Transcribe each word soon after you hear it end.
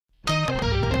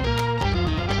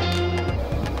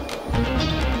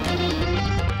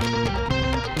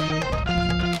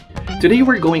Today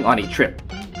we're going on a trip.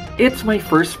 It's my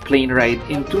first plane ride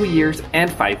in 2 years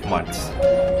and 5 months.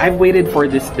 I've waited for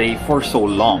this day for so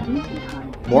long.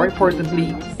 More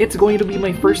importantly, it's going to be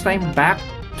my first time back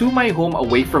to my home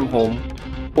away from home,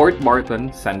 Port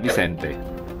Barton, San Vicente.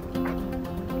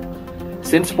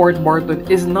 Since Port Barton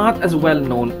is not as well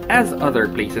known as other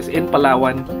places in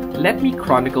Palawan, let me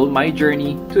chronicle my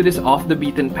journey to this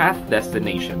off-the-beaten-path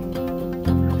destination.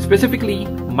 Specifically,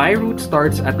 my route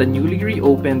starts at the newly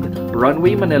reopened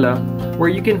Runway Manila, where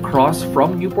you can cross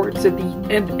from Newport City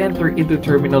and enter into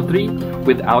Terminal 3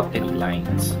 without any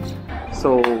lines.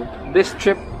 So, this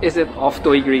trip isn't off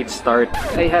to a great start.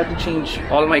 I had to change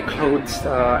all my clothes.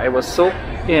 I was soaked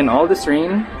in all this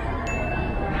rain.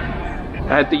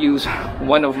 I had to use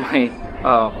one of my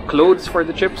clothes for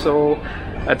the trip, so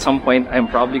at some point I'm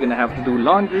probably gonna have to do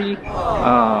laundry.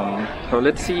 So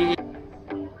let's see.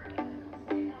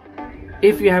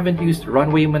 If you haven't used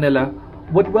Runway Manila,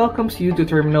 what welcomes you to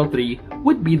Terminal 3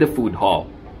 would be the food hall.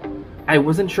 I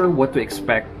wasn't sure what to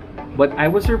expect, but I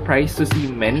was surprised to see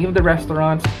many of the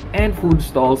restaurants and food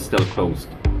stalls still closed.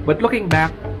 But looking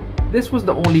back, this was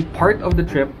the only part of the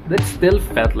trip that still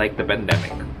felt like the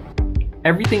pandemic.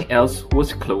 Everything else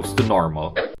was close to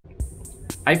normal.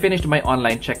 I finished my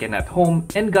online check-in at home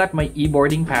and got my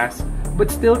e-boarding pass,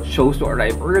 but still chose to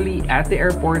arrive early at the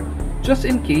airport just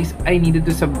in case I needed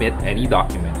to submit any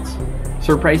documents.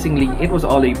 Surprisingly, it was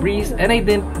all a breeze and I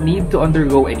didn't need to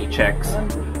undergo any checks.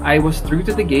 I was through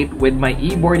to the gate with my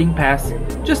e-boarding pass,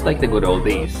 just like the good old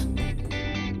days.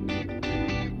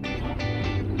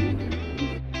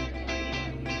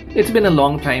 It's been a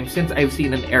long time since I've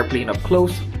seen an airplane up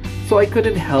close, so I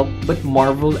couldn't help but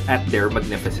marvel at their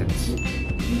magnificence.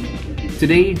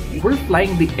 Today, we're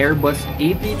flying the Airbus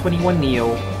A321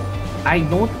 NEO. I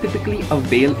don't typically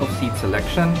avail of seat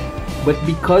selection, but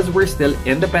because we're still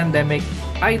in the pandemic,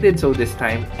 I did so this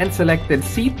time and selected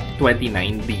seat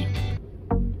 29D.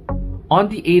 On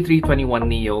the A321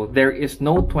 NEO, there is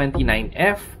no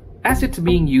 29F as it's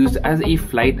being used as a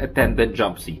flight attendant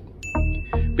jump seat.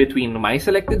 Between my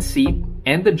selected seat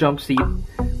and the jump seat,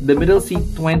 the middle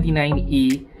seat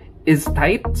 29E is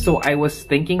tight, so I was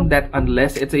thinking that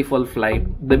unless it's a full flight,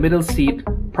 the middle seat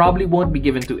probably won't be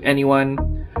given to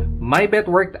anyone. My bet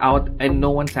worked out and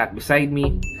no one sat beside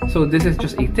me, so this is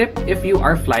just a tip if you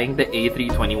are flying the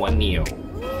A321 NEO.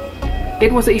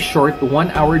 It was a short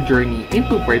 1-hour journey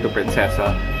into Puerto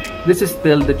Princesa. This is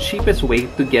still the cheapest way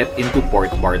to get into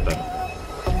Port Barton.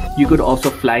 You could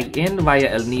also fly in via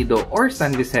El Nido or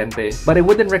San Vicente, but I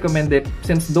wouldn't recommend it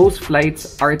since those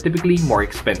flights are typically more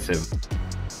expensive.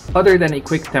 Other than a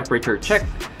quick temperature check,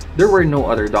 there were no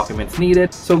other documents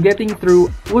needed, so getting through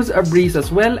was a breeze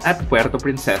as well at Puerto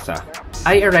Princesa.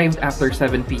 I arrived after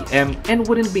 7 PM and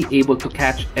wouldn't be able to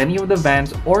catch any of the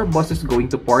vans or buses going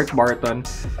to Port Barton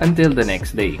until the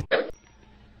next day.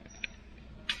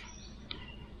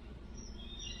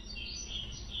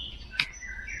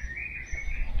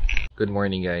 Good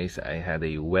morning guys, I had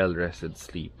a well-rested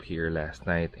sleep here last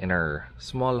night in our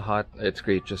small hut. It's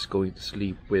great just going to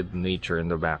sleep with nature in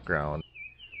the background.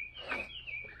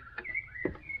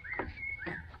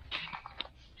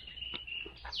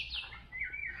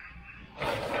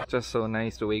 Just so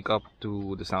nice to wake up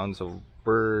to the sounds of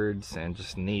birds and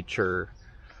just nature.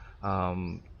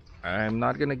 I'm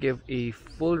not gonna give a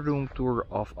full room tour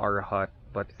of our hut,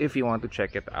 but if you want to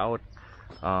check it out,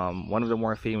 one of the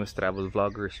more famous travel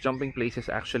vloggers, Jumping Places,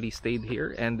 actually stayed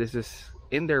here, and this is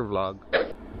in their vlog.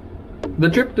 The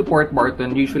trip to Port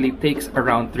Barton usually takes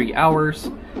around 3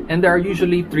 hours, and there are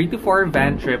usually 3 to 4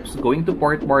 van trips going to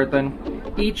Port Barton,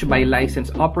 each by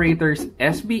licensed operators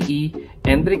SBE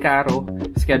and Recaro,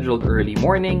 scheduled early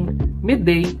morning,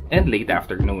 midday, and late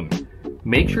afternoon.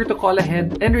 Make sure to call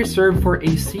ahead and reserve for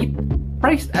a seat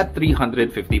priced at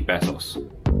 350 pesos.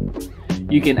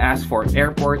 You can ask for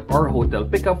airport or hotel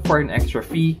pickup for an extra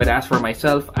fee, but as for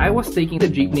myself, I was taking the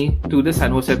jeepney to the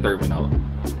San Jose terminal.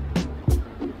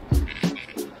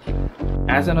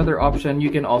 As another option, you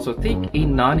can also take a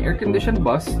non-air-conditioned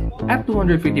bus at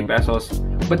 250 pesos,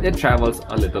 but it travels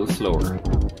a little slower.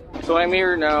 So I'm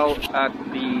here now at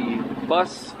the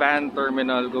bus van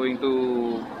terminal going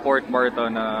to Port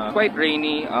Barton. Quite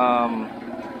rainy,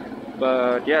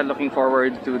 but yeah, looking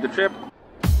forward to the trip.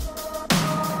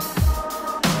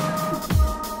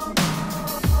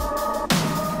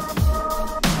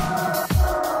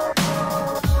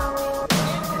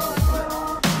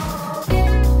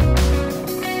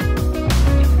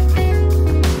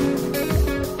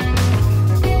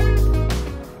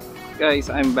 Guys,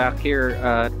 I'm back here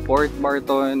at Port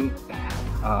Barton.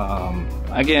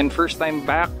 Again, first time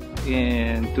back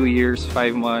in 2 years,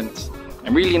 5 months.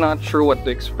 I'm really not sure what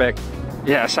to expect.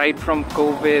 Yeah, aside from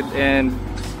COVID and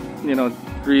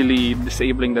really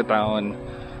disabling the town,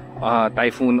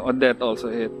 Typhoon Odette also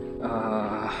hit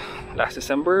last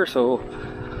December. So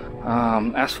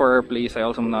as for our place, I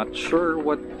also am not sure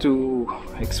what to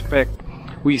expect.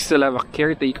 We still have a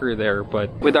caretaker there,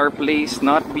 but with our place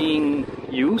not being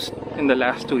used in the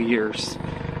last 2 years,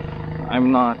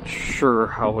 I'm not sure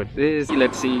how it is.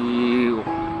 Let's see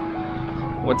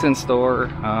what's in store.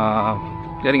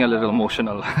 Getting a little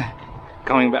emotional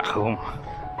coming back home.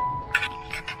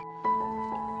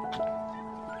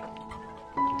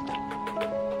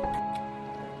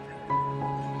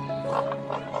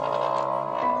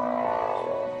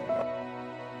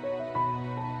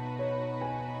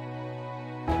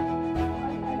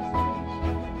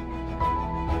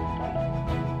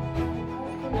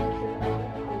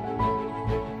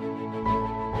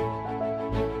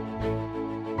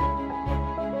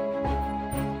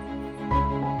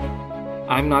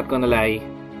 I'm not gonna lie,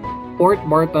 Port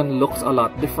Barton looks a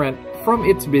lot different from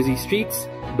its busy streets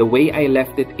the way I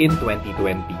left it in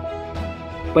 2020.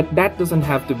 But that doesn't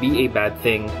have to be a bad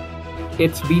thing.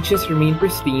 Its beaches remain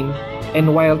pristine,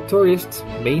 and while tourists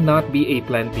may not be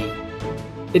aplenty,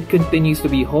 it continues to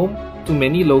be home to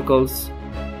many locals,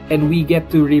 and we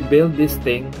get to rebuild this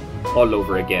thing all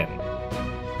over again.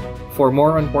 For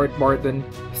more on Port Barton,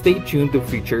 stay tuned to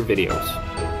future videos.